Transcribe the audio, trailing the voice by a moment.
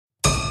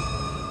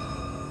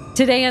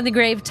Today on The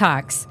Grave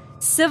Talks,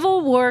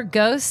 Civil War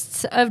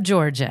Ghosts of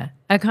Georgia,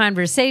 a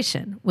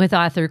conversation with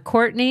author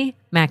Courtney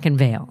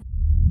McInvale.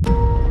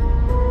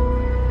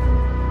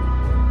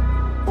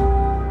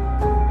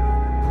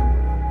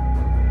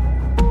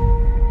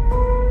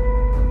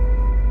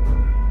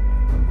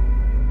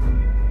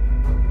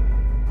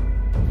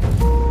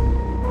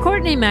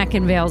 Courtney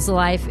McInvale's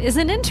life is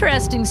an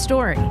interesting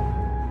story.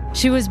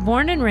 She was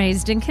born and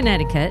raised in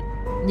Connecticut,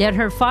 yet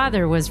her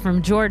father was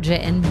from Georgia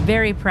and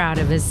very proud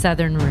of his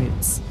Southern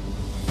roots.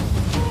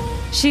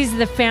 She's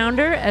the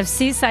founder of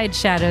Seaside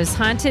Shadows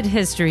Haunted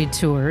History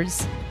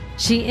Tours.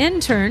 She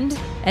interned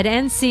at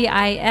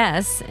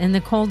NCIS in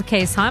the Cold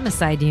Case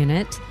Homicide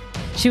Unit.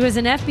 She was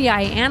an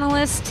FBI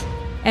analyst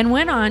and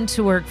went on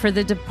to work for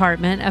the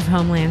Department of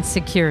Homeland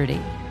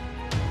Security.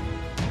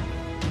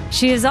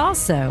 She is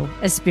also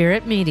a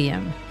spirit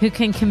medium who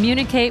can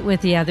communicate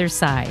with the other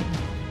side.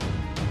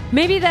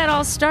 Maybe that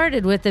all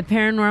started with the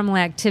paranormal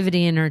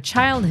activity in her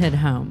childhood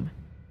home.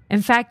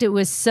 In fact, it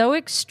was so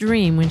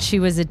extreme when she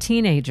was a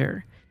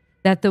teenager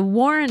that the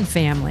Warren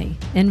family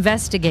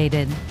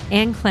investigated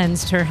and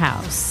cleansed her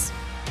house.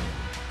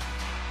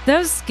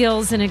 Those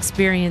skills and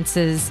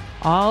experiences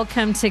all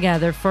come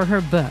together for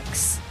her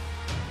books.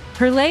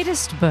 Her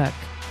latest book,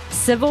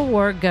 Civil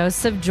War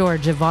Ghosts of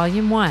Georgia,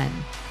 Volume 1,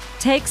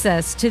 takes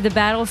us to the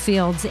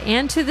battlefields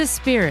and to the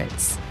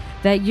spirits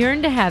that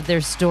yearn to have their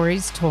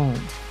stories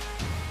told.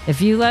 If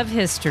you love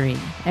history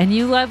and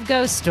you love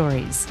ghost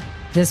stories,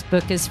 this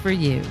book is for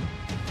you.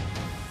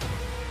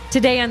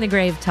 Today on The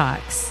Grave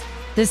Talks,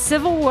 the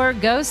Civil War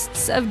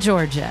Ghosts of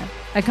Georgia,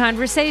 a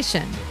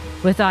conversation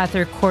with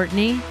author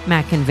Courtney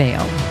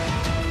McInvale.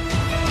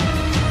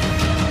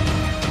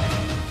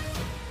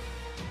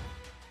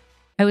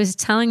 I was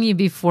telling you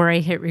before I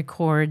hit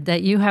record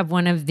that you have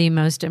one of the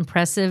most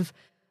impressive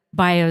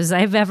bios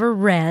I've ever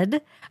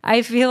read.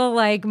 I feel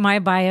like my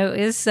bio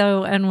is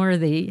so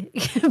unworthy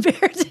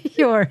compared to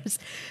yours.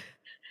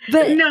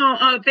 But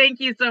thank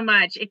you so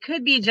much. It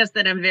could be just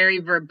that I'm very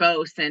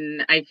verbose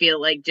and I feel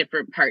like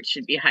different parts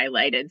should be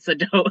highlighted. So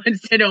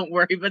don't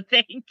worry, but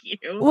thank you.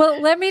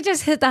 Well, let me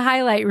just hit the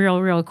highlight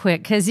real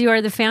quick, because you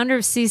are the founder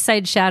of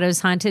Seaside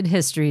Shadows Haunted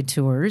History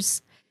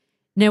Tours.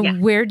 Now,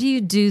 Where do you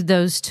do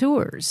those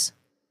tours?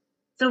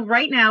 So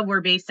right now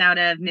we're based out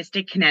of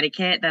Mystic,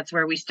 Connecticut. That's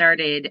where we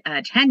started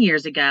 10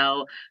 years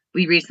ago.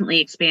 We recently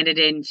expanded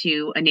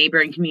into a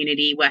neighboring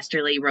community,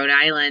 Westerly, Rhode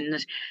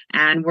Island,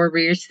 and we're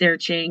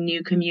researching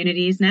new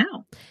communities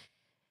now.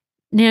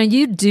 Now,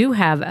 you do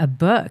have a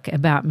book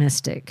about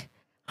Mystic,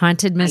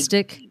 Haunted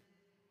Mystic,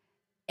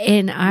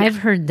 and I've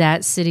heard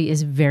that city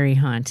is very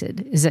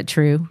haunted. Is that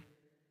true?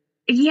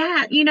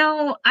 Yeah,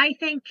 I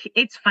think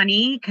it's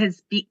funny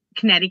because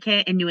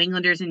Connecticut and New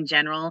Englanders in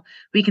general,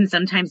 we can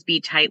sometimes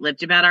be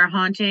tight-lipped about our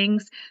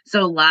hauntings.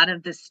 So a lot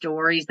of the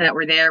stories that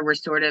were there were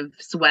sort of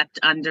swept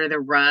under the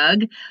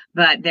rug,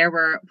 but there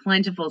were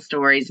plentiful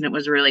stories, and it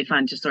was really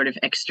fun to sort of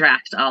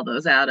extract all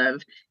those out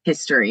of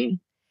history.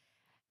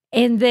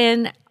 And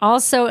then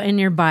also in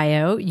your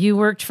bio, you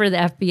worked for the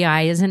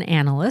FBI as an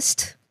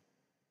analyst.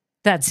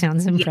 That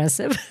sounds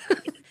impressive.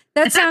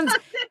 That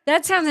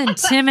sounds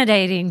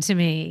intimidating to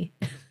me.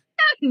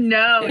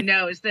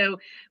 No. So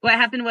what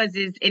happened was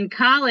in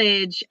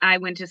college, I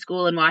went to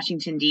school in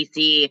Washington,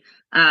 D.C.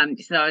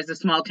 So I was a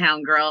small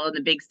town girl in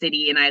the big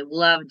city, and I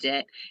loved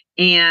it.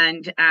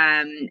 And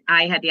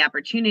I had the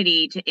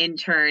opportunity to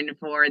intern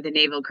for the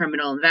Naval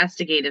Criminal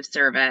Investigative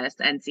Service,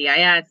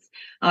 NCIS.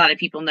 A lot of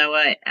people know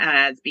it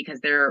as because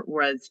there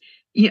was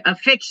a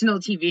fictional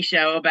TV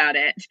show about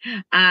it.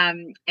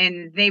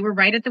 And they were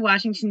right at the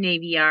Washington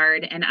Navy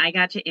Yard, and I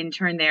got to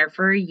intern there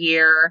for a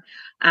year,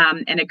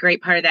 and a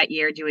great part of that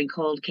year doing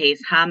cold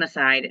case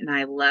homicide, and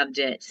I loved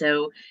it.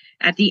 So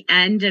at the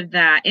end of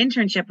that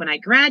internship, when I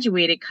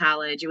graduated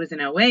college, it was in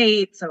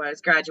 2008, so I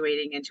was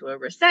graduating into a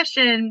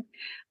recession.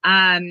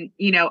 I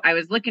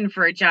was looking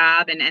for a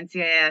job, and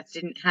NCIS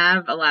didn't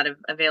have a lot of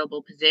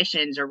available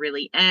positions or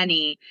really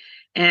any.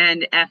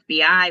 And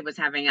FBI was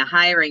having a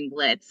hiring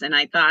blitz, and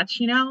I thought,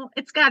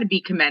 it's got to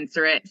be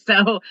commensurate.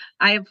 So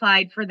I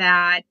applied for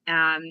that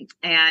and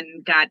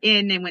got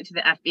in and went to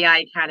the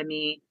FBI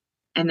Academy,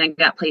 and then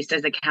got placed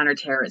as a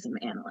counterterrorism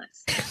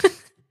analyst.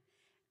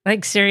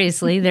 Like,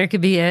 seriously, there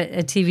could be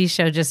a TV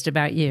show just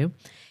about you.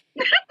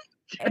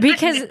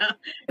 Because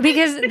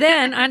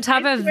then on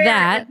top of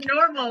that, it's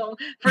normal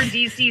for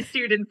DC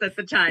students at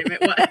the time. It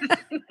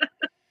was.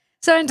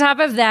 So on top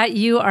of that,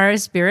 you are a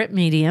spirit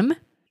medium.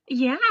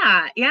 Yeah.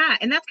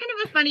 And that's kind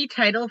of a funny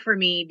title for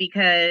me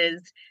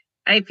because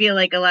I feel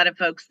like a lot of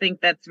folks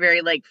think that's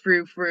very like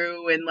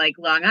frou-frou and like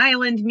Long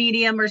Island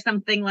medium or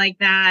something like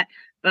that.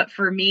 But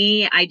for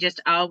me, I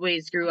just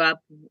always grew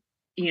up,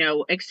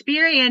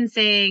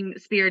 experiencing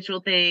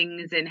spiritual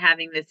things and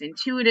having this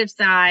intuitive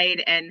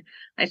side. And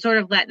I sort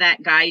of let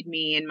that guide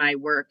me in my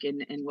work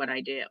and what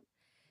I do.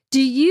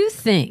 Do you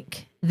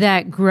think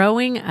that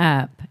growing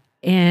up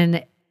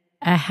in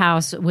a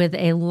house with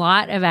a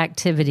lot of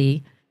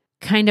activity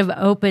kind of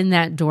opened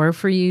that door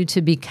for you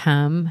to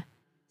become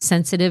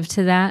sensitive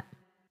to that?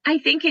 I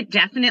think it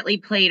definitely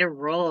played a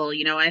role.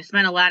 I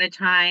spent a lot of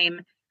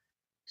time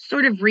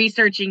sort of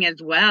researching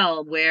as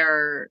well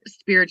where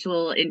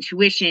spiritual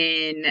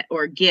intuition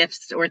or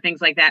gifts or things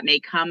like that may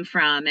come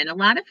from. And a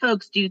lot of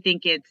folks do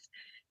think it's,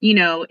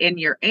 in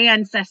your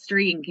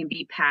ancestry and can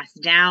be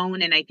passed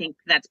down. And I think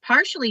that's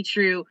partially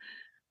true,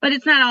 but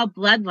it's not all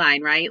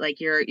bloodline, right? Like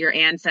your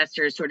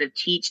ancestors sort of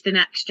teach the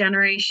next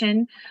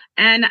generation.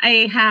 And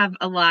I have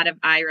a lot of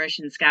Irish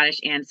and Scottish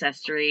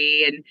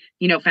ancestry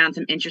and, found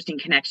some interesting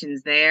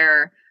connections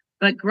there.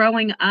 But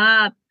growing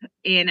up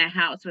in a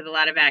house with a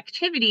lot of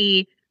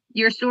activity,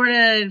 you're sort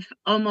of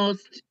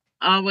almost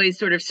always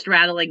sort of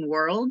straddling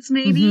worlds,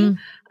 maybe.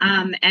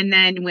 Mm-hmm. And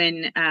then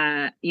when,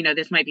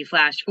 this might be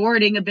flash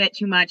forwarding a bit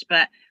too much,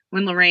 but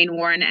when Lorraine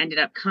Warren ended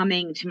up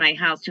coming to my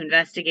house to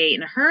investigate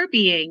and her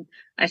being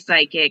a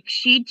psychic,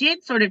 she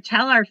did sort of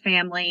tell our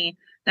family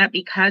that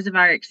because of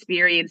our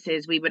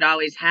experiences, we would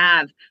always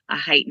have a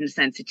heightened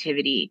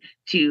sensitivity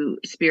to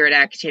spirit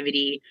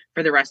activity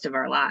for the rest of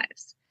our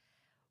lives.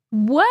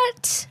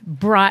 What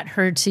brought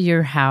her to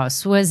your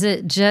house? Was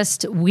it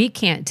just, we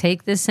can't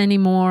take this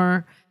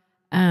anymore?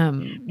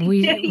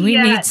 We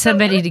need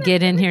somebody to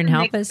get in here and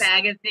help us.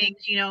 Bag of things,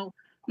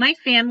 my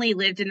family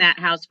lived in that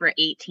house for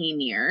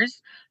 18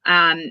 years.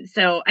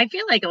 So I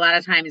feel like a lot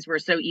of times we're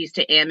so used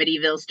to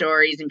Amityville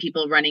stories and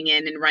people running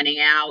in and running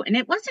out. And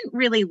it wasn't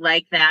really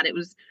like that. It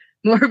was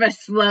more of a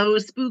slow,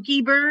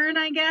 spooky burn,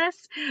 I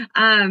guess.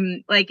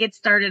 Like it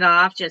started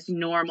off just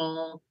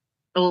normal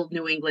old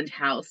New England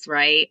house,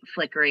 right?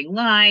 Flickering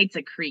lights,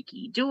 a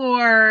creaky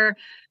door.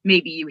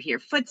 Maybe you hear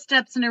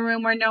footsteps in a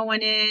room where no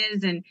one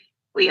is. And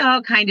we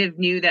all kind of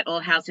knew that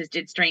old houses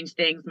did strange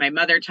things. My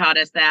mother taught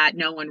us that.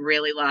 No one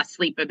really lost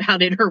sleep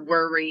about it or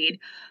worried.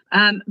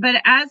 But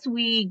as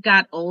we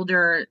got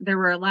older, there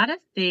were a lot of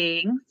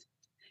things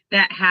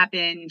that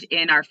happened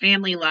in our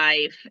family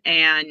life.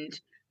 And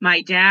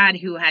my dad,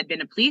 who had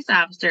been a police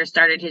officer,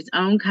 started his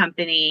own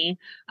company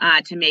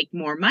to make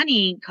more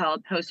money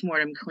called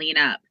Postmortem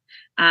Cleanup.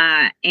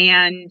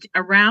 And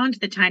around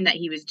the time that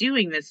he was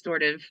doing this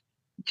sort of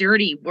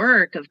dirty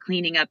work of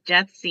cleaning up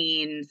death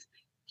scenes,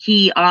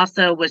 he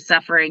also was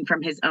suffering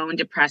from his own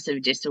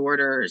depressive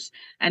disorders,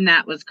 and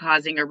that was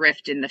causing a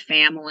rift in the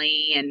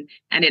family and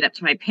ended up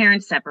to my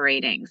parents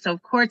separating. So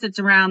of course it's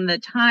around the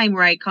time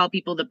where I tell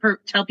people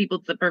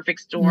it's the perfect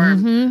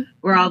storm,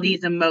 where all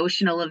these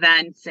emotional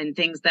events and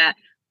things that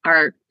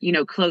are,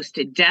 close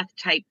to death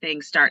type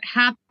things start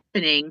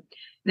happening.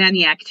 Then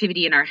the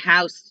activity in our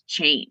house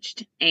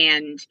changed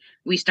and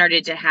we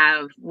started to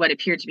have what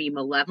appeared to be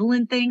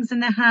malevolent things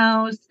in the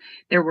house.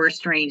 There were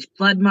strange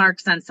blood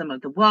marks on some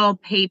of the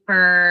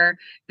wallpaper.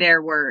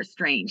 There were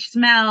strange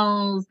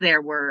smells.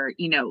 There were,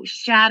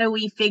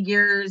 shadowy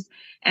figures.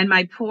 And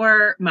my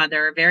poor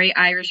mother, very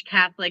Irish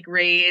Catholic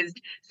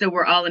raised, so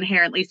we're all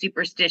inherently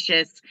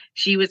superstitious.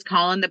 She was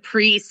calling the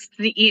priest,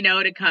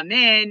 to come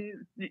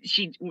in.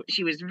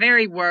 She was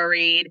very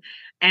worried.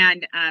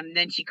 And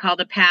then she called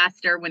the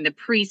pastor when the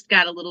priest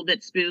got a little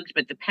bit spooked,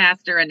 but the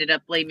pastor ended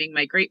up blaming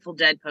my Grateful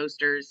Dead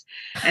posters.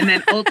 And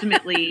then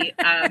ultimately,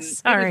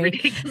 sorry, it was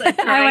ridiculous,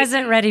 right? I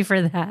wasn't ready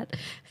for that.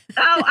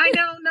 Oh, I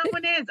know. No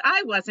one is.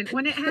 I wasn't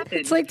when it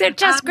happened. It's like they're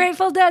just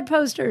Grateful Dead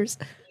posters.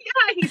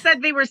 Yeah, he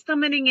said they were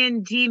summoning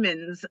in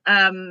demons.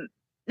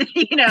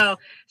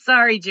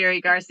 Sorry, Jerry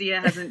Garcia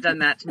hasn't done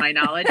that to my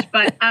knowledge.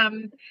 But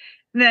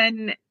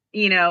then,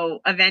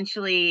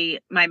 eventually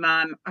my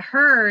mom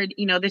heard,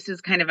 this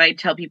is kind of, I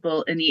tell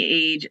people in the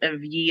age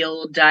of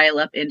yield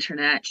dial-up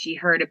internet, she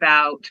heard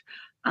about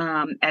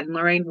Ed and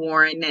Lorraine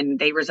Warren, and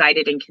they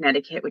resided in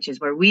Connecticut, which is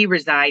where we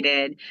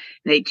resided.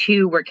 They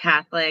too were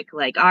Catholic,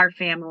 like our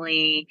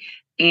family.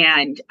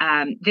 And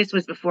this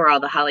was before all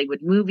the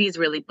Hollywood movies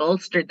really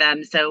bolstered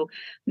them. So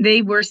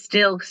they were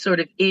still sort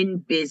of in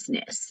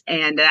business.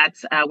 And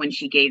that's when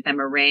she gave them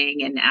a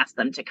ring and asked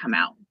them to come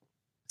out.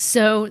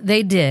 So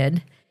they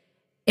did.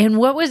 And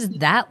what was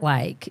that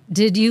like?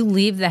 Did you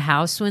leave the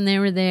house when they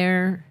were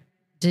there?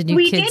 Did you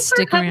kids stick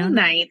around? We did for a couple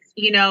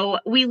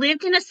nights. We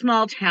lived in a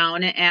small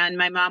town and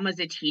my mom was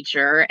a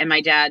teacher and my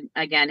dad,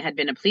 again, had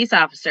been a police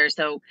officer.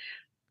 So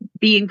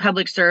being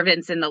public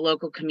servants in the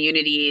local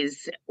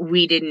communities,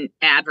 we didn't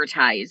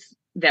advertise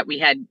that we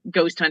had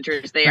ghost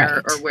hunters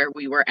there or where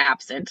we were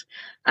absent.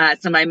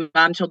 So my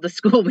mom told the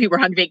school we were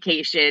on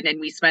vacation and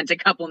we spent a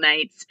couple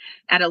nights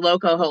at a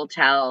local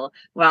hotel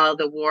while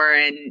the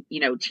Warren,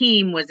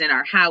 team was in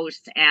our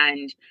house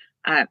and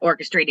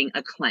orchestrating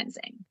a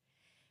cleansing.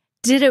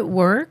 Did it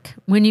work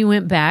when you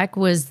went back?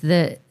 Was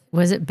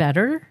it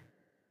better?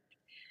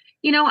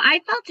 I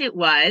felt it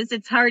was.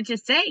 It's hard to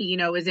say,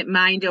 is it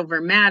mind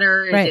over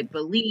matter? Is it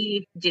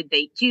belief? Did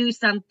they do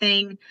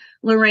something?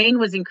 Lorraine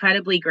was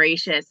incredibly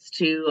gracious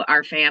to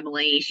our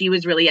family. She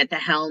was really at the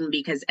helm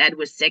because Ed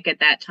was sick at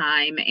that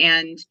time.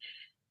 And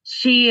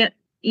she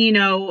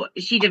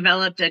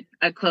developed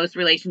a close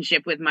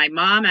relationship with my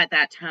mom at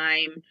that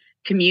time,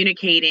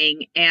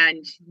 communicating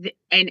and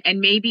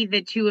maybe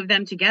the two of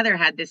them together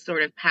had this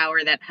sort of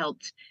power that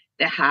helped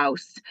the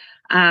house.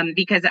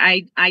 Because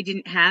I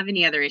didn't have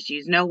any other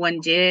issues. No one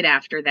did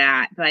after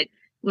that. But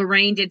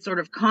Lorraine did sort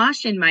of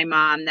caution my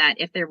mom that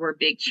if there were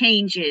big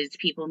changes,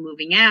 people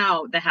moving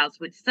out, the house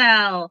would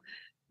sell,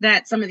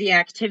 that some of the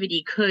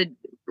activity could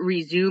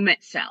resume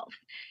itself.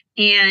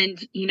 And,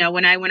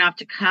 when I went off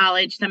to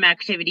college, some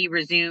activity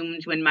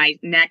resumed. When my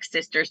next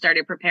sister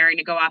started preparing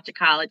to go off to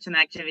college, some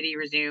activity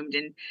resumed.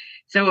 And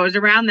so it was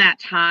around that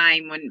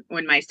time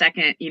when my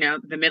second,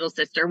 the middle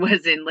sister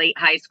was in late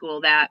high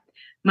school, that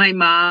my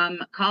mom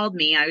called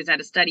me. I was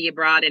at a study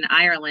abroad in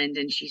Ireland,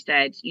 and she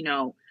said,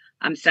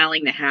 I'm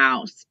selling the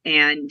house.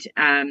 And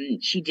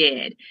she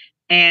did.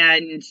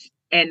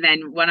 And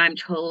then what I'm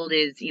told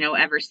is,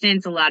 ever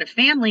since, a lot of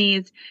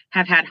families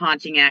have had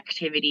haunting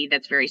activity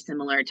that's very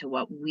similar to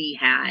what we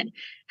had.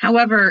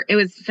 However, it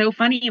was so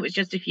funny. It was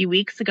just a few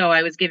weeks ago,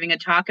 I was giving a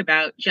talk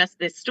about just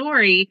this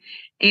story.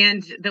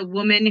 And the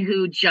woman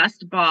who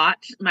just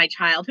bought my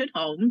childhood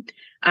home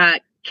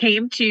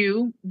came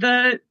to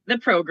the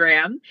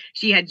program.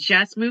 She had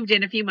just moved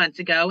in a few months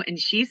ago, and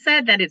she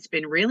said that it's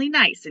been really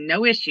nice and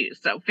no issues.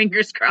 So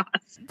fingers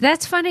crossed.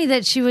 That's funny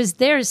that she was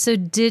there. So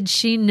did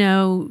she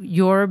know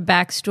your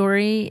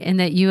backstory and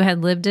that you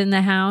had lived in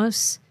the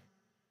house?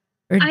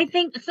 I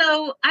think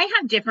so. I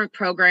have different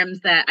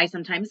programs that I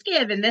sometimes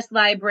give, and this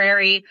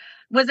library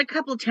was a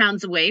couple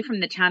towns away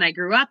from the town I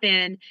grew up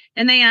in.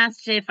 And they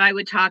asked if I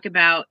would talk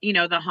about,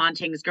 the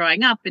hauntings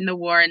growing up and the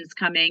Warrens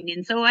coming.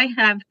 And so I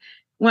have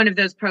one of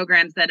those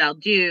programs that I'll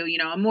do.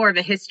 I'm more of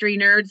a history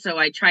nerd, so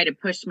I try to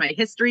push my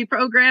history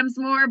programs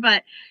more.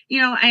 But,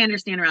 I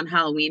understand around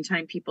Halloween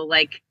time, people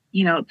like,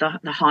 the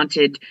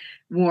haunted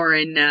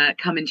Warren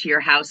come into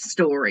your house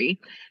story.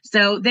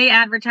 So they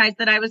advertised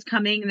that I was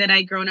coming, that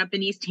I'd grown up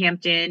in East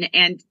Hampton,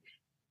 and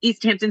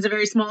East Hampton's a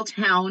very small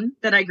town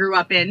that I grew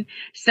up in.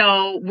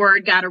 So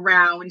word got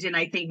around, and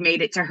I think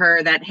made it to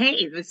her that,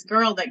 hey, this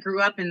girl that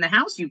grew up in the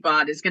house you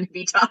bought is going to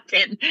be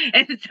talking.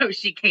 And so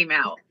she came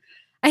out.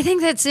 I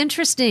think that's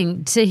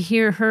interesting to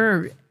hear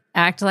her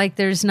act like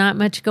there's not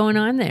much going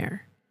on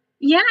there.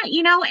 Yeah,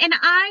 and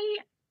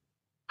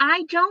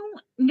I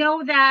don't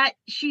know that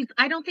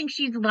I don't think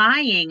she's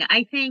lying.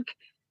 I think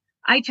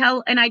I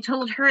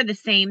told her the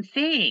same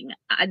thing.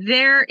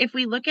 If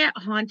we look at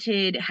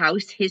haunted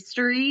house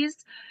histories,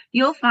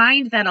 you'll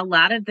find that a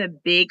lot of the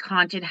big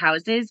haunted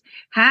houses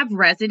have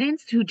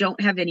residents who don't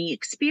have any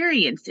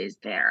experiences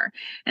there.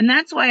 And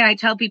that's why I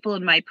tell people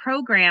in my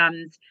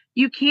programs,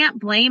 you can't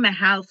blame a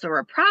house or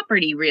a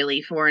property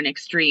really for an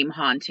extreme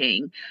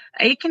haunting.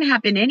 It can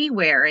happen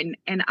anywhere.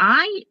 And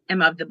I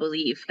am of the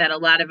belief that a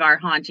lot of our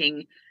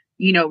haunting,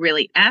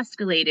 really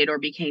escalated or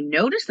became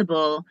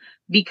noticeable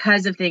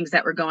because of things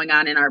that were going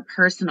on in our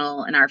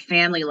personal and our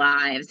family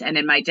lives and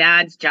in my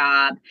dad's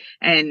job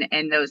and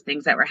those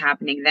things that were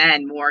happening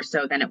then more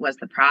so than it was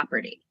the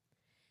property.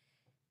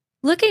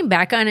 Looking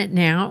back on it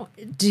now,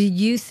 do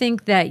you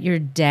think that your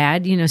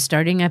dad,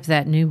 starting up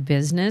that new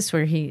business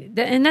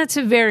and that's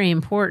a very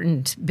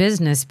important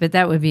business, but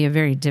that would be a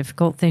very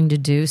difficult thing to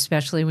do,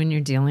 especially when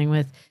you're dealing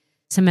with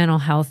some mental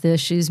health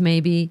issues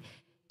maybe.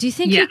 Do you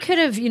think he could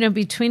have,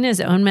 between his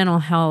own mental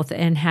health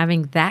and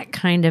having that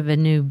kind of a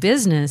new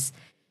business,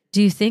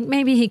 do you think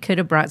maybe he could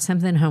have brought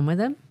something home with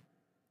him?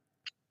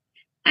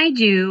 I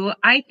do.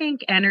 I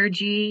think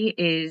energy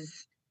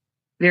is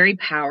very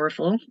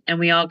powerful, and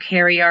we all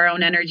carry our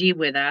own energy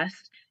with us.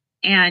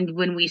 And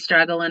when we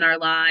struggle in our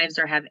lives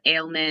or have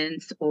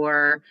ailments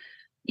or,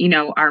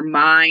 our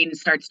mind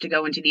starts to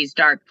go into these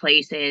dark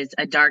places,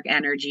 a dark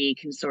energy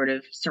can sort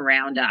of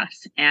surround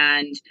us.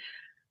 And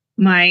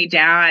my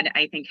dad,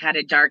 I think, had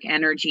a dark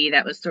energy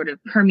that was sort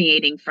of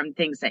permeating from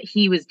things that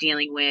he was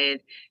dealing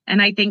with.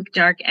 And I think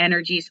dark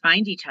energies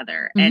find each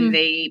other and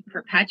they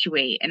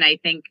perpetuate. And I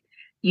think,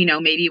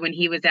 maybe when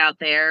he was out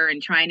there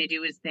and trying to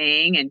do his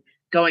thing and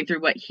going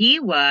through what he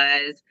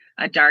was,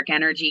 a dark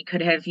energy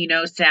could have,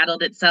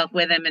 saddled itself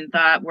with him and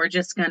thought, we're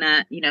just going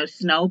to,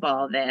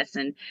 snowball this.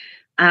 And,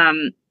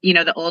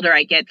 the older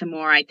I get, the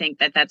more I think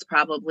that that's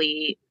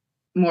probably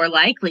more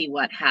likely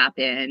what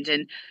happened.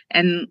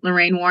 And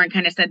Lorraine Warren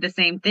kind of said the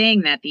same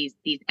thing, that these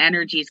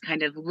energies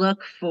kind of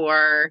look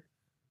for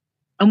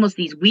almost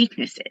these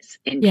weaknesses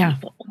in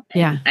people.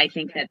 And I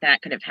think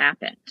that could have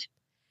happened.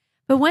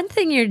 But one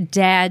thing your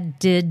dad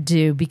did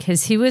do,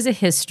 because he was a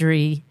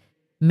history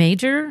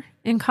major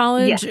in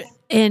college. Yes.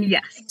 And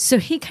so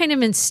he kind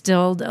of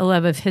instilled a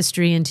love of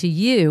history into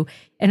you.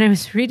 And I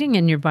was reading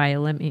in your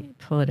bio, let me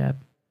pull it up.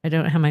 I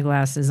don't have my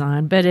glasses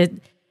on, but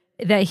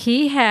that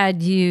he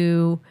had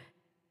you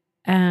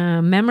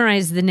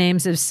memorize the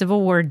names of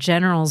Civil War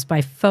generals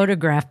by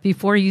photograph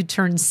before you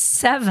turned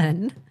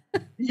 7.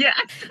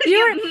 Yes.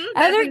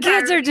 Other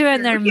kids are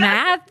doing their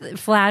math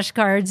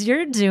flashcards.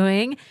 You're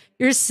doing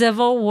your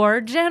Civil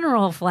War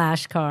general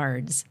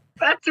flashcards.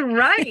 That's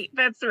right.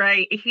 That's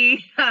right.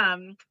 He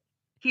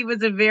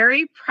was a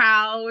very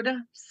proud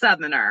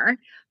Southerner.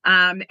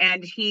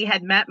 And he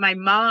had met my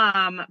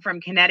mom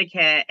from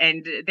Connecticut,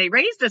 and they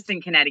raised us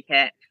in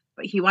Connecticut.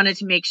 But he wanted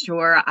to make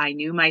sure I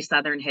knew my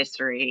Southern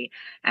history.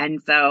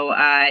 And so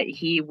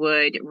he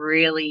would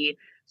really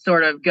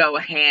sort of go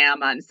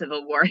ham on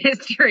Civil War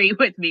history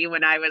with me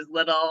when I was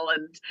little.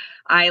 And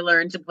I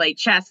learned to play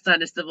chess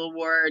on a Civil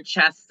War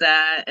chess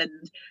set,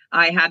 and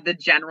I had the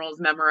generals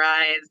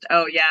memorized.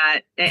 Oh, yeah.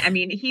 I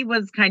mean, he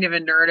was kind of a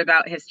nerd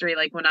about history.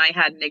 Like when I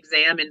had an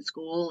exam in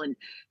school and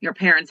your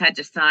parents had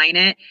to sign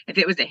it, if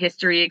it was a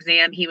history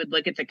exam, he would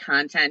look at the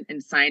content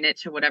and sign it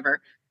to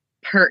whatever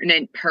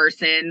pertinent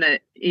person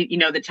that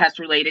the test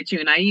related to.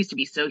 And I used to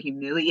be so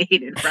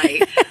humiliated,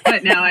 right?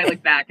 But now I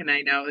look back and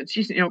I know it's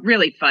just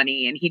really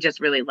funny, and he just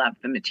really loved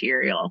the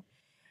material.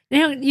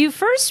 Now, you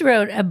first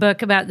wrote a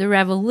book about the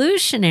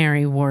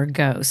Revolutionary War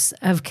ghosts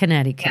of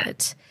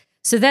Connecticut. Yeah.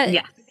 So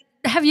that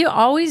have you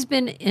always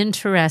been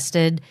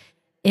interested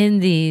in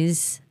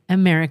these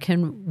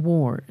American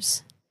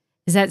wars?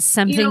 Is that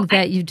something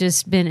that you've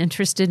just been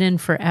interested in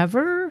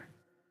forever?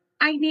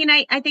 I mean,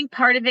 I think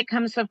part of it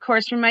comes, of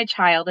course, from my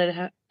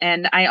childhood,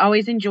 and I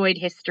always enjoyed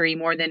history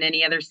more than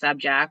any other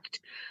subject,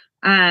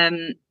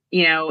 and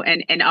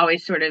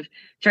always sort of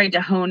tried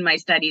to hone my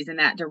studies in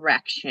that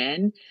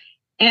direction.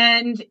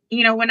 And,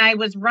 when I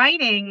was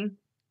writing,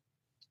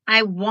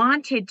 I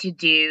wanted to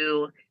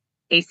do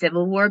a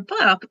Civil War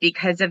book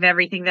because of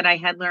everything that I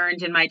had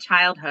learned in my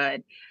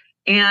childhood.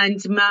 And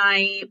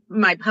my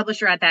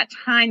publisher at that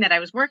time that I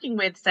was working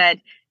with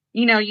said,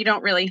 you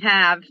don't really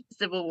have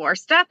Civil War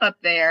stuff up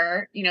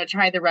there,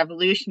 try the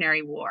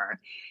Revolutionary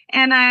War.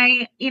 And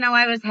I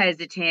was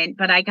hesitant,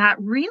 but I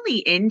got really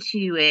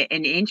into it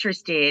and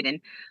interested and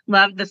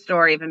loved the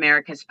story of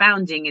America's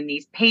founding and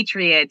these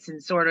patriots,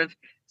 and sort of,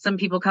 some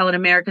people call it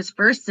America's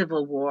first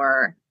Civil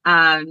War,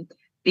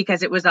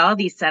 because it was all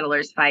these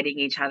settlers fighting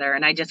each other.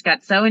 And I just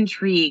got so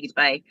intrigued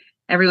by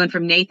everyone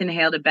from Nathan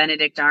Hale to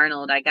Benedict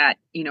Arnold. I got,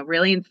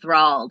 really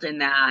enthralled in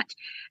that.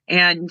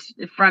 And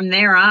from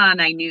there on,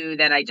 I knew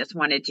that I just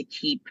wanted to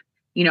keep,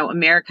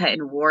 America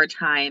in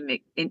wartime.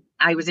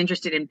 I was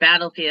interested in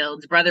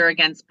battlefields, brother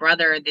against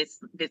brother,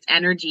 this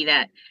energy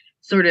that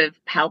sort of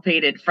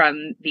palpated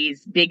from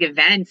these big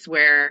events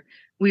where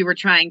we were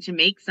trying to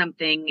make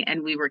something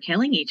and we were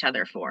killing each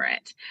other for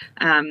it.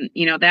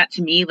 That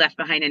to me left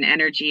behind an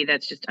energy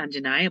that's just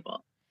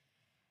undeniable.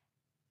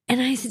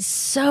 And I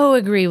so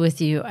agree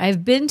with you.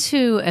 I've been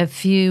to a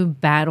few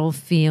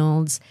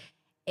battlefields,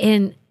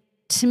 and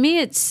to me,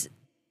 it's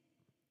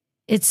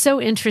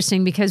so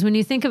interesting because when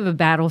you think of a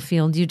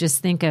battlefield, you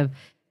just think of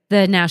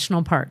the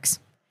national parks,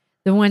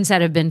 the ones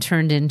that have been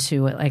turned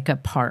into like a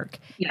park.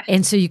 Yes.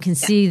 And so you can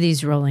see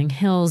these rolling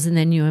hills, and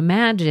then you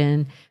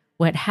imagine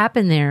what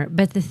happened there.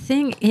 But the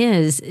thing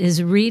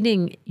is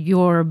reading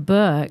your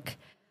book,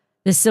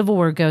 The Civil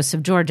War Ghosts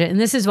of Georgia, and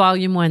this is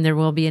volume 1, there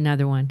will be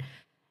another one.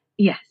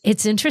 Yes.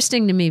 It's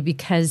interesting to me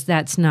because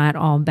that's not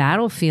all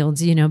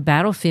battlefields.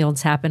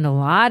 Battlefields happen a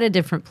lot of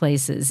different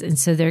places. And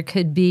so there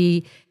could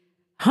be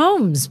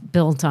homes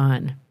built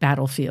on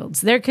battlefields.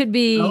 There could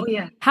be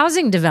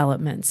housing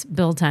developments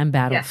built on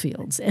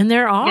battlefields. Yes. And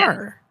there are.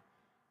 Yes.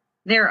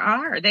 There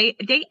are.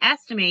 They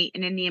estimate,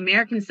 and in the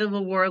American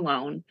Civil War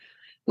alone,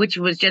 which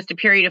was just a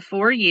period of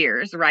 4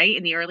 years, right,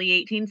 in the early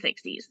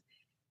 1860s,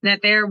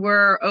 that there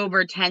were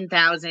over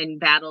 10,000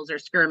 battles or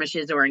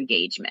skirmishes or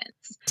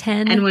engagements.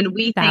 10,000. And when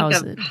we think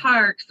of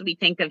parks, we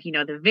think of,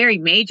 the very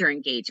major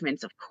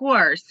engagements, of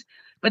course,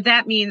 but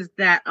that means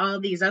that all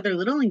these other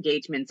little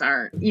engagements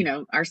are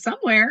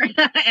somewhere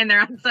and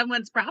they're on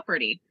someone's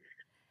property.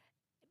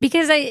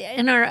 Because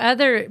in our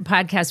other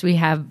podcast, we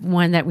have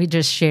one that we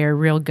just share,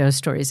 Real Ghost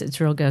Stories. It's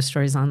Real Ghost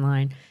Stories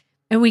Online.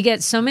 And we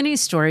get so many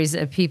stories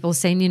of people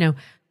saying,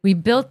 we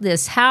built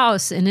this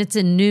house and it's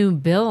a new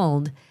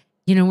build.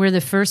 We're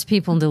the first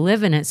people to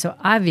live in it. So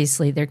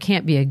obviously there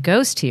can't be a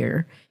ghost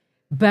here,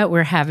 but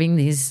we're having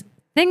these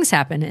things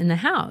happen in the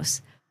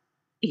house.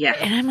 Yeah.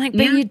 And I'm like,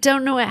 but you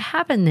don't know what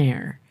happened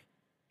there.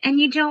 And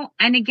you don't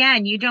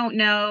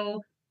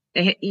know.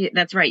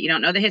 That's right. You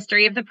don't know the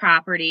history of the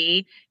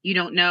property. You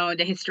don't know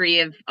the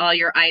history of all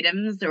your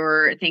items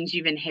or things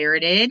you've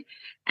inherited.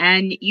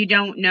 And you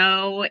don't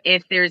know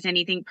if there's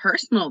anything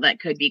personal that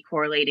could be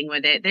correlating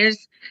with it.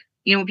 There's,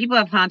 when people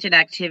have haunted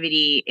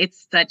activity,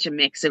 it's such a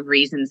mix of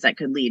reasons that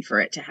could lead for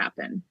it to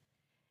happen.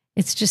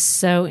 It's just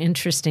so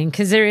interesting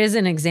because there is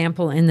an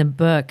example in the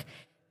book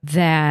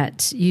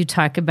that you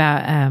talk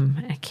about.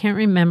 I can't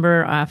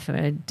remember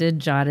I did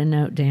jot a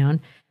note down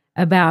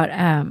about,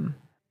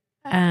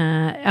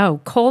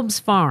 Kolb's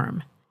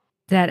Farm,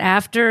 that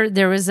after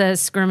there was a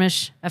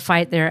skirmish, a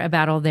fight there, a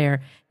battle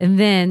there, and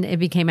then it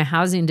became a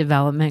housing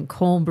development,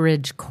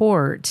 Coleridge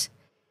Court.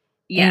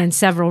 Yeah. And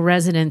several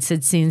residents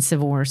had seen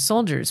Civil War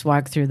soldiers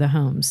walk through the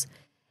homes.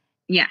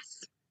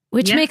 Yes.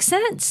 Which makes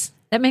sense.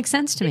 That makes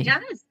sense to me. It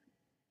does.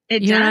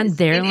 You're on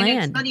their land.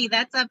 And it's funny,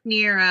 that's up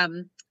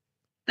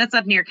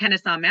near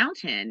Kennesaw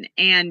Mountain.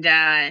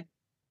 And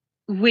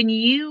when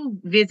you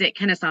visit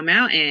Kennesaw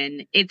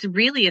Mountain, it's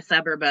really a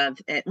suburb of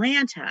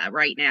Atlanta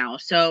right now.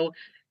 So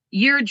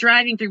you're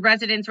driving through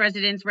residence,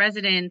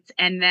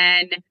 and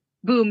then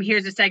boom,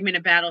 here's a segment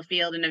of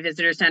battlefield and a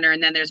visitor center,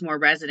 and then there's more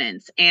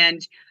residents.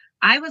 And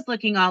I was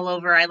looking all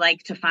over. I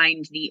like to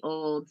find the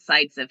old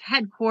sites of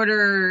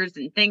headquarters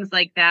and things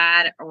like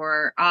that,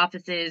 or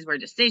offices where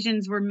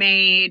decisions were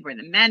made, where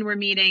the men were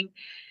meeting.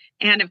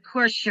 And of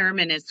course,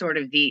 Sherman is sort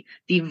of the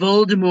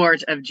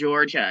Voldemort of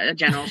Georgia.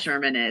 General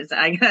Sherman is.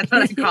 That's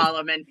what I call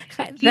him. And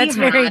That's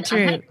very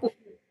true.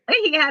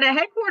 He had a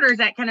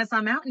headquarters at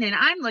Kennesaw Mountain, and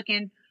I'm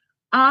looking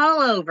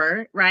all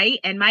over, right?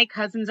 And my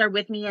cousins are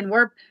with me, and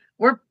we're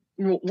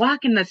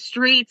walking the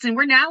streets, and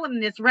we're now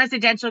in this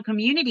residential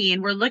community,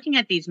 and we're looking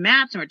at these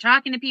maps, and we're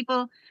talking to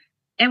people.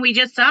 And we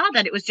just saw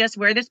that it was just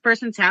where this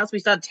person's house. We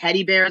saw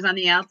teddy bears on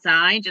the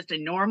outside. Just a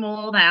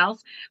normal old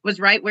house was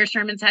right where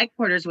Sherman's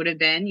headquarters would have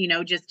been,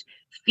 just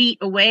feet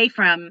away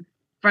from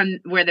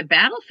where the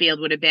battlefield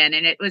would have been.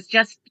 And it was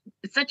just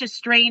such a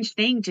strange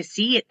thing to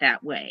see it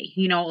that way.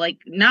 Like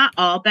not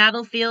all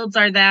battlefields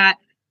are that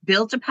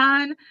built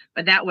upon,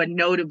 but that one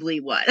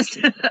notably was.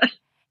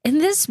 And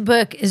this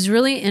book is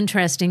really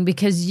interesting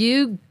because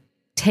you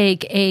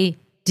take a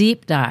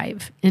deep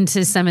dive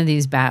into some of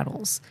these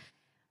battles.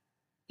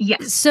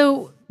 Yes.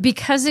 So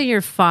because of your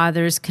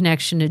father's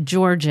connection to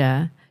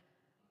Georgia,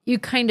 you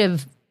kind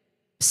of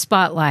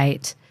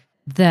spotlight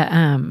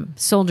the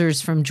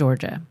soldiers from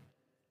Georgia.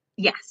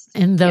 Yes.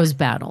 In those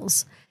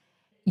battles.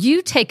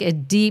 You take a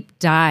deep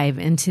dive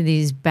into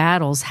these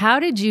battles. How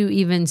did you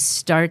even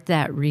start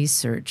that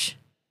research?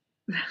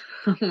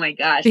 Oh my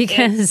gosh.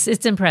 Because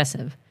it's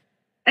impressive.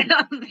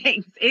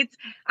 Thanks.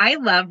 I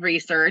love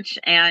research,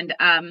 and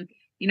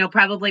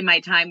probably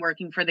my time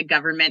working for the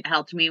government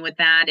helped me with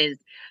that, is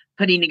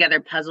putting together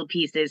puzzle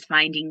pieces,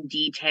 finding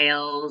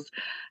details.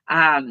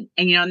 And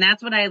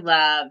that's what I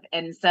love.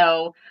 And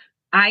so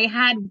I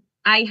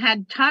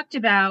had talked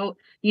about,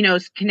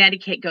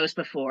 Connecticut ghosts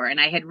before, and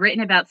I had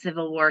written about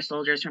Civil War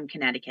soldiers from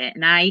Connecticut.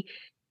 And I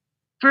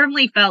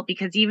firmly felt,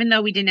 because even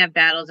though we didn't have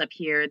battles up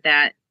here,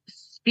 that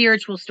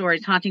spiritual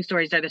stories, haunting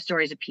stories, are the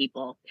stories of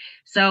people.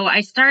 So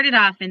I started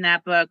off in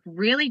that book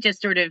really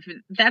just sort of,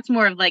 that's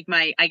more of like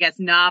my, I guess,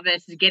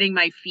 novice, getting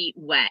my feet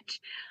wet.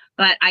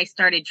 But I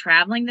started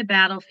traveling the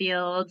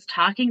battlefields,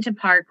 talking to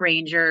park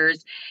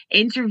rangers,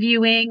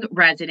 interviewing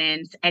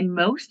residents, and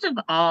most of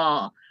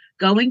all,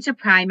 going to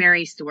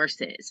primary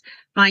sources,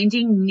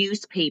 finding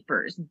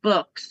newspapers,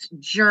 books,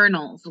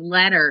 journals,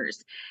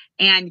 letters,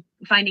 and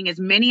finding as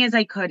many as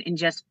I could, and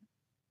just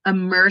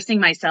immersing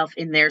myself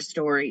in their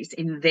stories,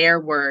 in their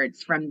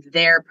words, from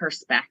their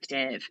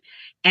perspective,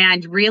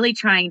 and really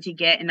trying to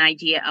get an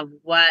idea of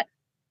what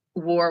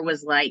war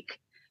was like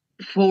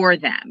for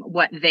them,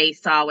 what they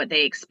saw, what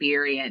they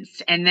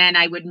experienced. And then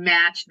I would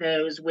match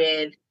those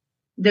with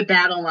the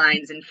battle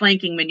lines and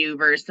flanking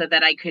maneuvers so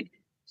that I could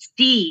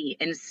see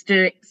and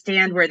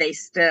stand where they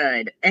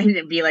stood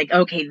and be like,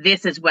 okay,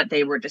 this is what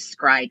they were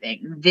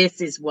describing.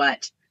 This is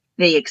what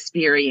they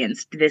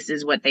experienced. This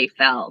is what they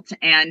felt.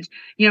 And,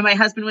 my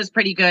husband was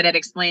pretty good at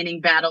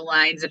explaining battle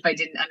lines if I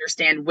didn't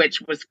understand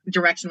which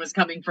direction was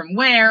coming from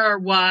where or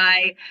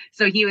why.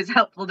 So he was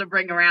helpful to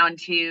bring around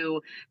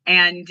too.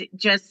 And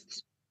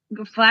just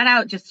flat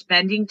out, just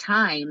spending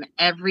time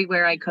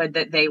everywhere I could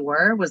that they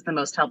were was the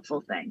most helpful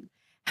thing.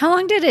 How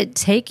long did it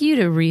take you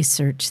to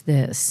research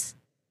this?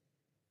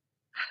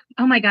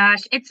 Oh my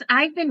gosh.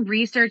 I've been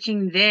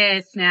researching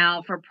this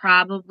now for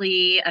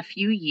probably a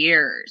few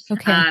years.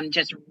 Okay.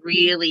 Just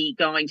really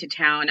going to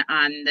town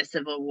on the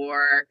Civil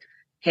War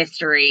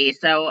history.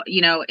 So,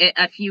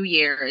 a few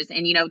years.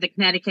 And, the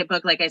Connecticut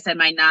book, like I said,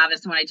 my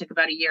novice one, I took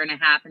about a year and a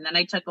half. And then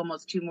I took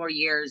almost 2 more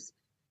years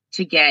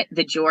to get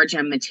the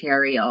Georgia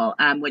material,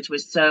 which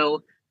was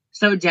so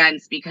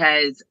dense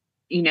because,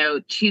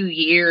 2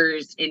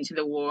 years into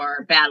the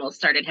war, battles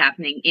started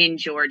happening in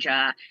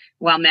Georgia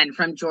while men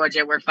from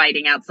Georgia were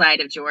fighting outside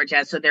of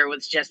Georgia. So there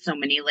was just so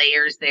many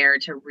layers there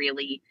to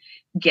really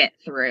get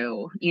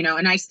through,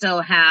 and I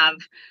still have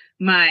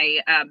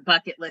my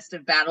bucket list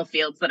of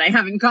battlefields that I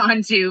haven't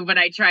gone to, but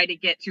I try to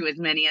get to as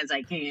many as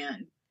I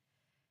can.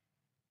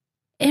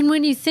 And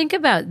when you think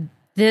about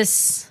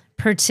this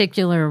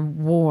particular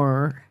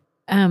war,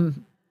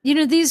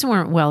 these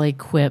weren't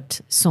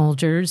well-equipped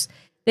soldiers.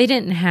 They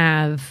didn't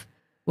have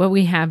what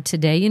we have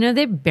today.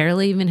 They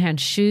barely even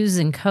had shoes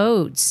and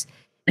coats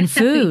and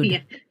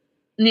food.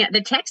 Yeah,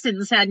 the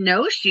Texans had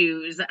no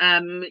shoes.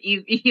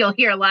 You'll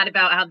hear a lot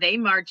about how they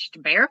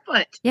marched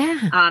barefoot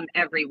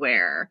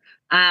everywhere.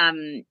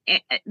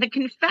 The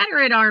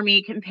Confederate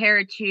Army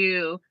compared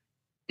to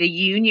the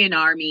Union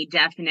Army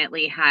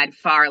definitely had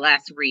far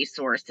less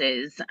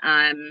resources.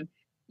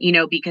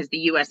 Because the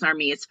U.S.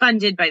 Army is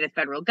funded by the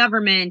federal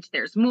government.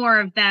 There's more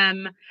of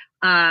them.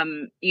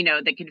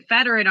 The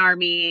Confederate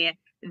Army,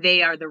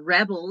 they are the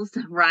rebels,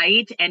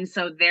 right? And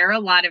so there are a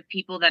lot of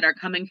people that are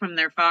coming from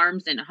their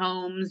farms and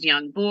homes,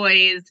 young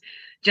boys,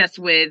 just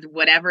with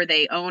whatever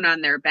they own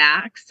on their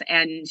backs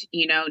and,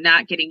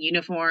 not getting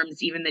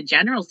uniforms, even the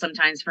generals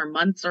sometimes for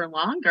months or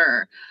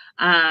longer.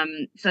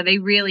 So they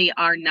really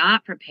are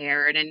not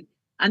prepared. And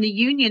on the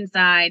Union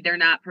side, they're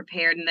not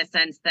prepared in the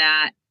sense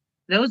that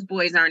those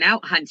boys aren't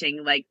out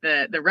hunting like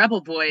the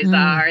rebel boys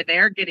are.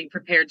 They're getting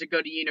prepared to go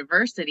to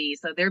university.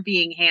 So they're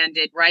being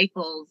handed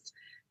rifles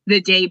the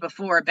day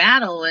before a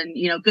battle, and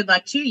good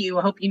luck to you.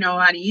 I hope you know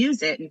how to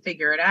use it and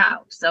figure it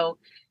out. So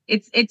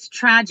it's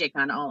tragic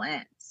on all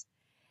ends.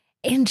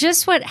 And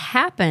just what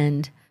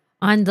happened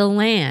on the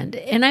land.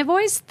 And I've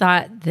always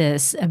thought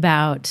this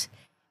about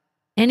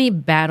any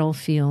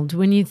battlefield.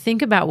 When you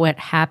think about what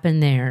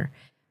happened there,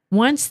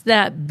 once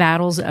that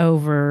battle's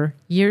over,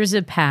 years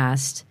have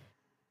passed,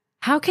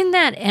 how can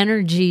that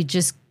energy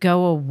just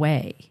go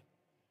away?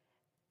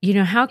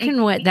 How can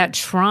that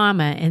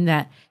trauma and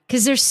that,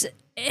 because there's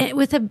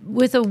with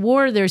a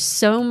war, there's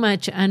so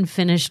much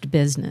unfinished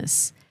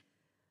business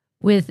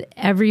with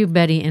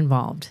everybody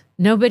involved.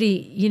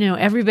 Nobody,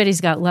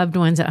 everybody's got loved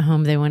ones at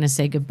home they want to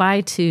say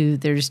goodbye to.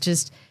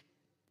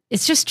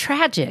 It's just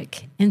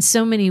tragic in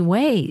so many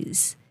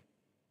ways.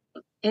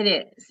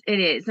 It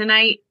is. And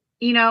I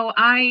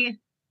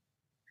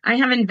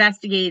have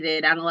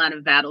investigated on a lot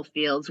of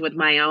battlefields with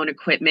my own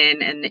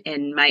equipment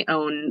and my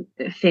own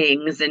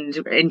things and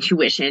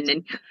intuition.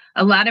 And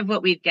a lot of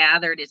what we've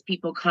gathered is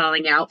people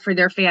calling out for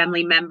their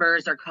family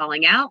members or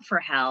calling out for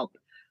help,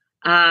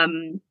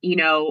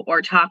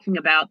 or talking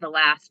about the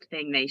last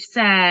thing they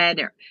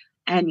said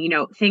and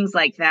things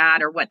like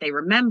that, or what they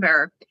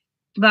remember.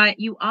 But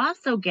you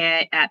also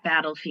get at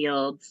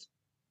battlefields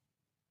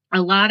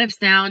a lot of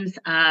sounds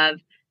of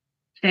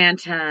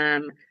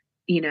phantom,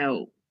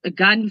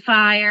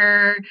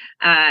 gunfire,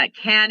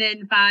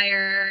 cannon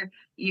fire.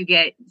 You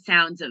get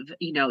sounds of,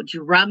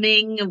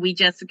 drumming. We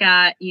just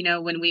got,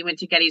 when we went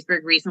to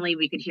Gettysburg recently,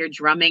 we could hear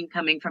drumming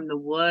coming from the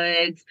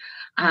woods,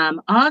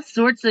 all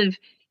sorts of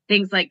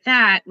things like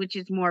that, which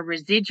is more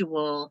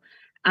residual.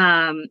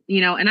 And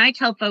I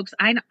tell folks,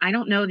 I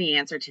don't know the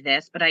answer to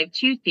this, but I have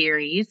two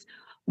theories.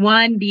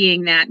 One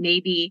being that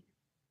maybe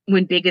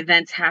when big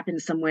events happen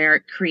somewhere,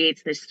 it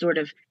creates this sort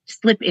of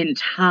slip in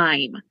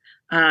time.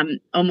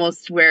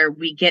 Almost where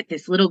we get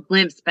this little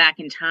glimpse back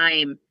in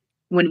time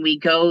when we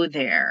go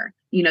there,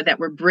 that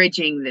we're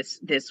bridging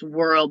this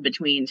world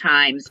between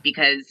times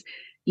because,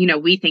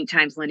 we think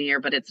time's linear,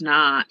 but it's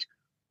not.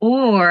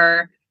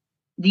 Or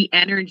the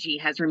energy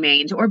has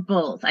remained, or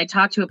both. I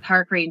talked to a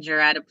park ranger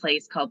at a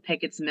place called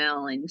Pickett's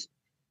Mill, and,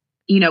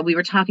 we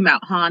were talking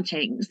about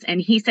hauntings, and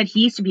he said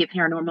he used to be a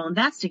paranormal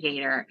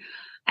investigator.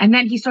 And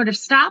then he sort of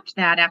stopped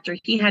that after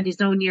he had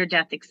his own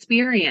near-death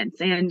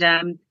experience.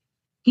 And,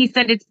 he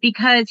said it's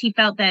because he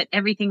felt that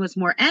everything was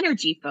more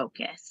energy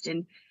focused.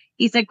 And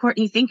he said,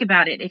 Courtney, think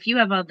about it. If you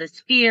have all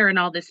this fear and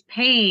all this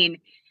pain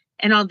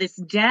and all this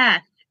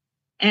death,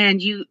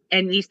 and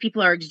these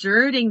people are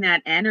exerting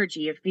that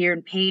energy of fear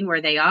and pain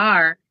where they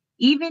are,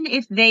 even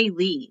if they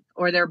leave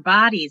or their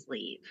bodies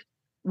leave,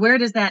 where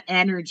does that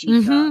energy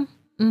go?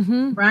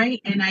 Mm-hmm.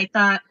 Right. And I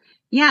thought,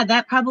 yeah,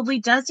 that probably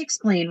does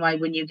explain why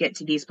when you get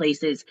to these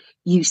places,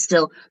 you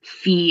still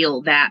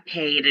feel that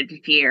pain and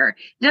fear.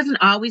 It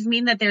doesn't always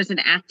mean that there's an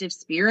active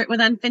spirit with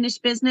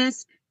unfinished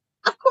business.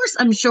 Of course,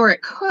 I'm sure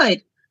it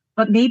could,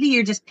 but maybe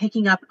you're just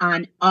picking up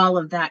on all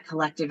of that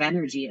collective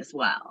energy as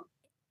well.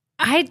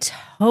 I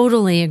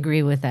totally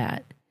agree with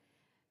that.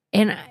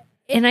 And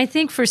I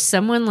think for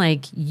someone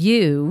like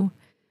you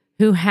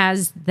who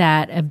has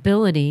that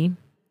ability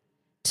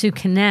to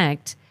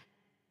connect,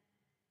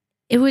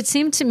 it would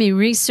seem to me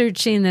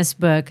researching this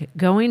book,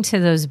 going to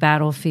those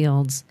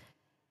battlefields,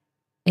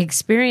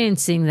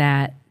 experiencing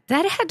that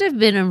had to have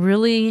been a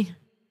really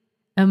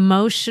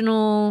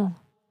emotional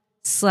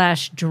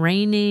 /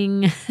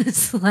 draining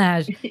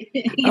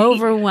 /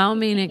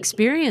 overwhelming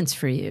experience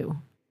for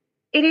you.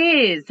 It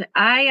is.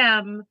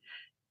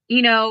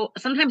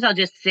 Sometimes I'll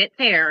just sit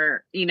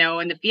there, in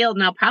the field,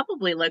 and I'll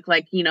probably look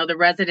like, the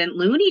resident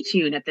Looney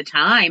Tune at the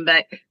time,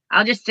 but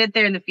I'll just sit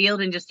there in the field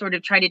and just sort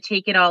of try to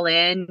take it all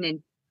in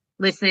and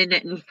listen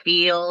and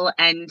feel.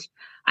 And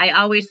I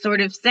always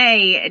sort of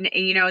say, and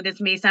this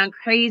may sound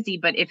crazy,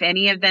 but if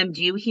any of them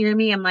do hear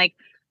me, I'm like,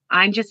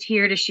 I'm just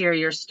here to share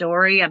your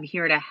story. I'm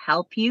here to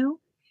help you.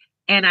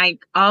 And I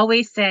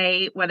always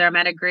say, whether I'm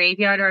at a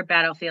graveyard or a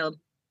battlefield,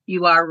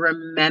 you are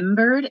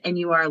remembered and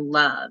you are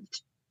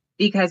loved,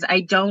 because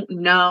I don't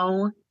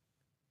know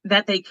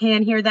that they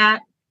can hear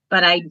that,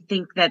 but I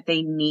think that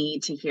they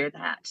need to hear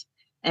that.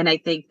 And I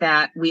think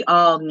that we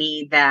all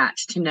need that,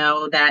 to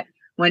know that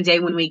one day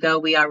when we go,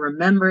 we are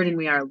remembered and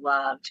we are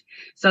loved.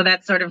 So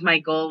that's sort of my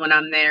goal when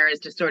I'm there, is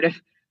to sort of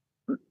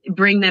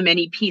bring them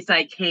any peace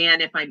I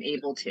can if I'm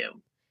able to.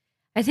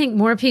 I think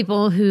more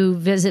people who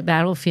visit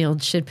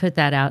battlefields should put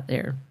that out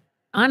there.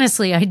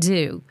 Honestly, I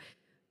do,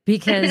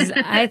 because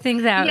I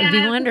think that would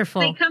be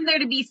wonderful. They come there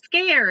to be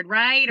scared,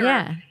 right?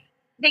 Or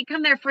they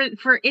come there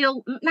for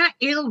not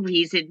ill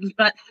reasons,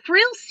 but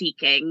thrill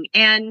seeking.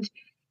 And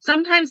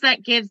sometimes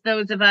that gives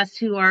those of us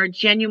who are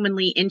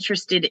genuinely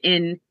interested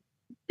in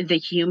the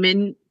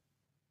human,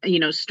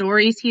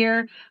 stories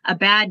here, a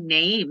bad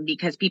name,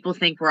 because people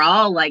think we're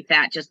all like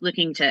that, just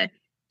looking to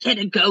get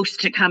a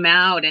ghost to come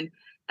out. And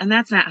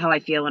that's not how I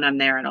feel when I'm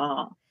there at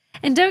all.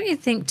 And don't you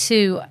think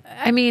too,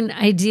 I mean,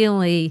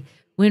 ideally,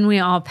 when we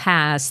all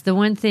pass, the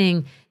one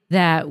thing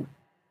that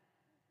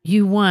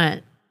you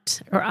want,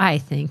 or I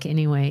think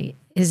anyway,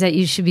 is that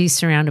you should be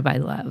surrounded by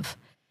love.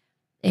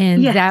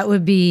 And Yes. that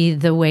would be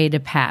the way to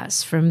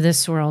pass from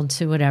this world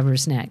to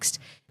whatever's next.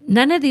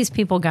 None of these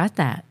people got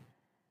that.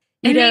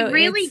 And they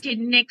really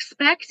didn't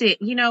expect it.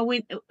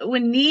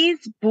 When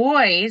these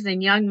boys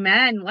and young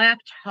men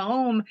left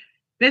home,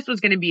 this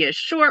was going to be a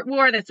short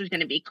war. This was going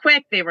to be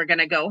quick. They were going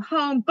to go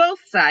home.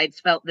 Both sides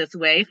felt this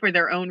way for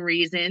their own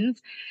reasons.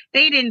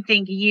 They didn't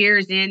think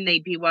years in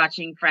they'd be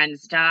watching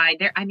friends die.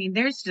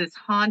 There's this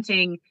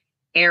haunting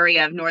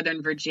area of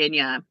Northern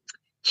Virginia,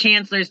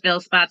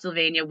 Chancellorsville,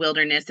 Spotsylvania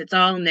Wilderness. It's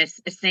all in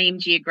this same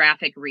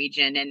geographic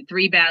region, and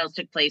 3 battles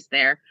took place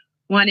there.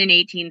 One in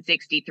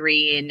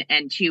 1863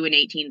 and 2 in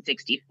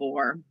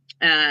 1864.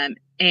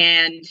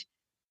 And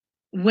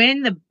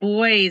when the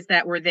boys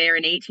that were there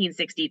in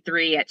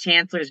 1863 at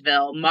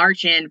Chancellorsville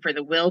march in for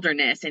the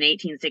Wilderness in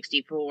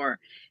 1864,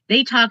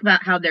 they talk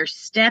about how they're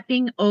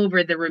stepping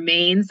over the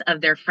remains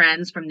of their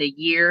friends from the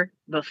year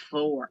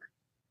before.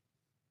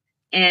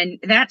 And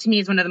that to me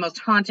is one of the most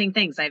haunting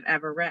things I've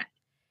ever read.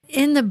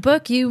 In the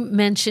book, you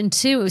mentioned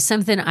too,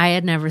 something I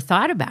had never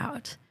thought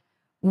about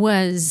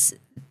was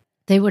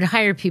they would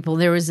hire people.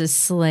 There was a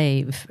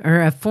slave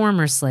or a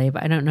former slave.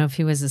 I don't know if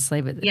he was a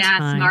slave at the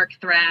time. Yes, Mark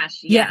Thrash.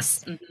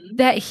 Yes. Mm-hmm.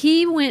 That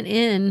he went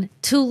in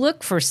to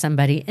look for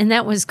somebody. And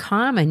that was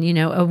common.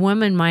 A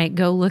woman might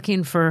go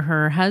looking for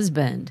her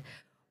husband,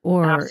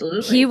 or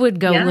Absolutely. He would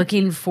go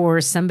looking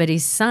for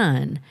somebody's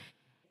son.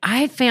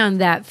 I found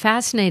that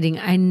fascinating.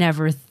 I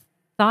never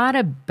thought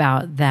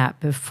about that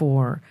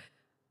before.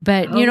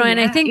 But, and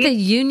I think the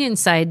Union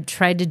side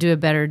tried to do a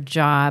better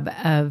job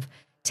of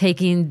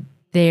taking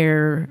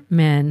their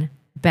men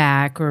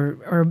back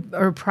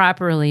or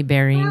properly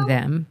burying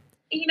them.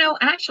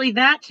 Actually,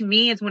 that to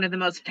me is one of the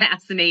most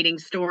fascinating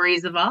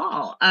stories of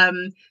all.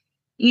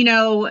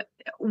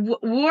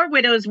 War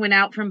widows went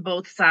out from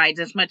both sides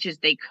as much as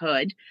they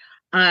could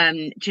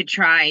to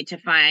try to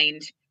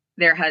find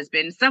their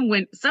husbands.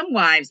 Some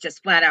wives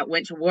just flat out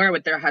went to war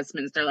with their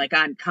husbands. They're like,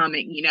 I'm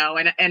coming,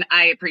 and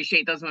I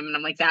appreciate those women.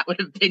 I'm like, that would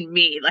have been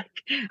me.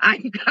 Like,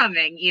 I'm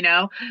coming,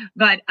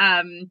 but,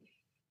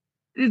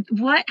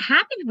 what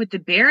happened with the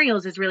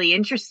burials is really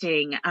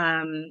interesting.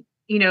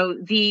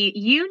 The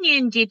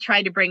Union did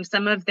try to bring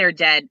some of their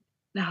dead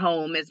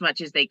home as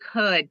much as they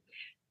could,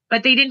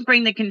 but they didn't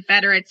bring the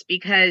Confederates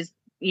because,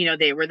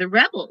 they were the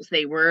rebels.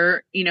 They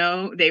were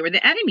the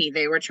enemy.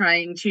 They were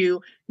trying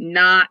to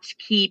not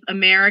keep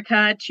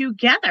America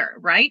together,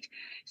 right?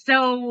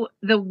 So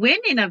the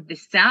women of the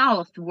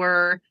South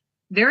were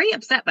very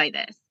upset by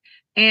this.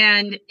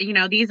 And,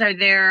 these are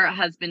their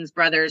husbands,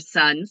 brothers,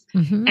 sons.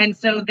 Mm-hmm. And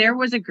so there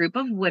was a group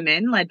of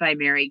women led by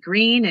Mary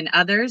Green and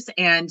others,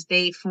 and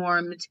they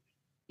formed,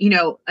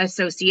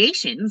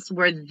 associations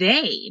where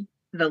the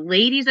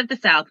ladies of the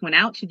South, went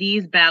out to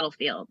these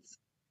battlefields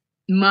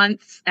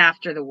months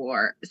after the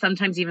war,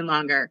 sometimes even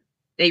longer.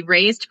 They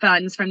raised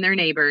funds from their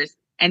neighbors,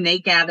 and they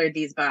gathered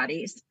these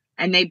bodies,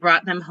 and they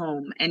brought them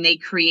home, and they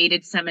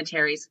created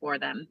cemeteries for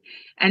them.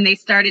 And they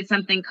started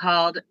something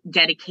called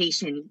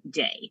Dedication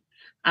Day.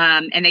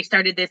 And they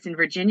started this in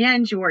Virginia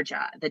and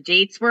Georgia. The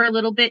dates were a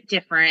little bit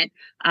different.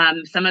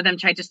 Some of them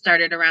tried to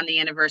start it around the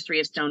anniversary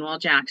of Stonewall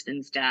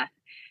Jackson's death.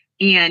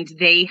 And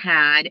they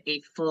had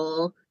a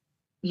full,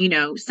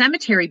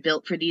 cemetery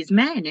built for these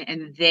men.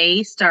 And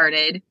they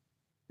started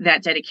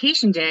that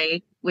Dedication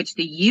Day, which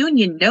the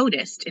Union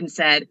noticed and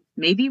said,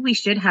 maybe we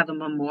should have a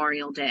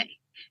Memorial Day.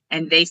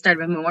 And they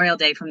started a Memorial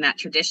Day from that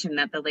tradition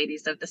that the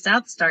ladies of the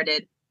South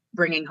started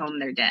bringing home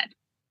their dead.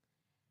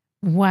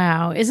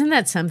 Wow. Isn't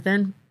that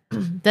something?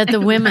 That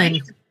the women,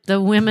 right.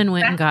 The women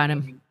went and got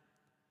him.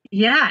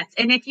 Yes.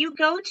 And if you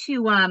go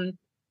to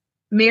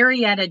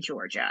Marietta,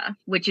 Georgia,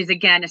 which is,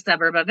 again, a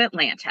suburb of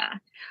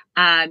Atlanta,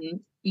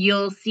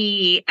 you'll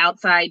see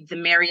outside the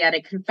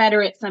Marietta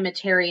Confederate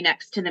Cemetery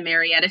next to the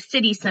Marietta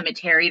City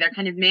Cemetery. They're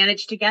kind of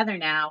managed together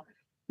now.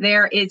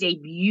 There is a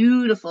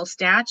beautiful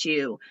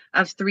statue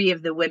of 3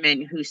 of the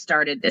women who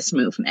started this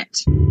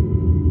movement.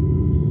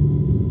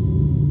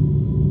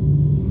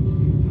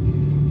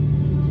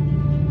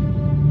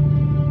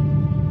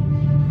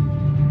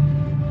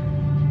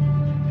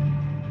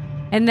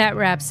 And that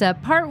wraps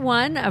up part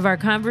 1 of our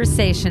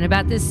conversation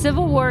about the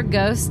Civil War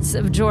ghosts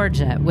of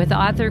Georgia with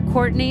author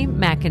Courtney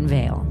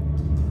McInvale.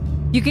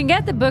 You can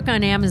get the book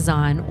on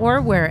Amazon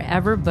or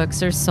wherever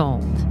books are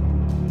sold.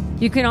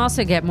 You can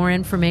also get more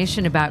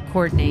information about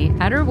Courtney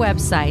at her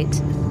website,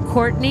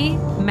 Courtney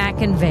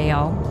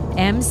McInvale,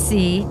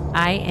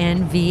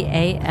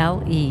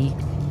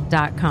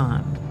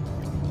 McInvale.com.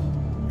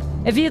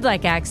 If you'd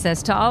like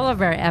access to all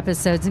of our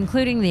episodes,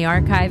 including the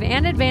archive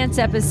and advance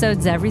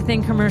episodes,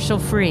 everything commercial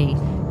free,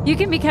 you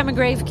can become a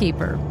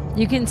gravekeeper.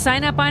 You can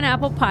sign up on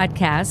Apple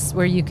Podcasts,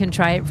 where you can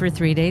try it for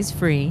 3 days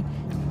free,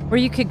 or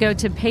you could go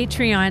to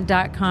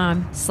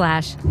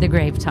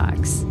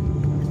patreon.com/thegravetalks.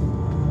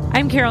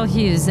 I'm Carol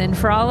Hughes, and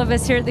for all of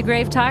us here at The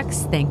Grave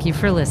Talks, thank you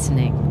for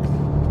listening.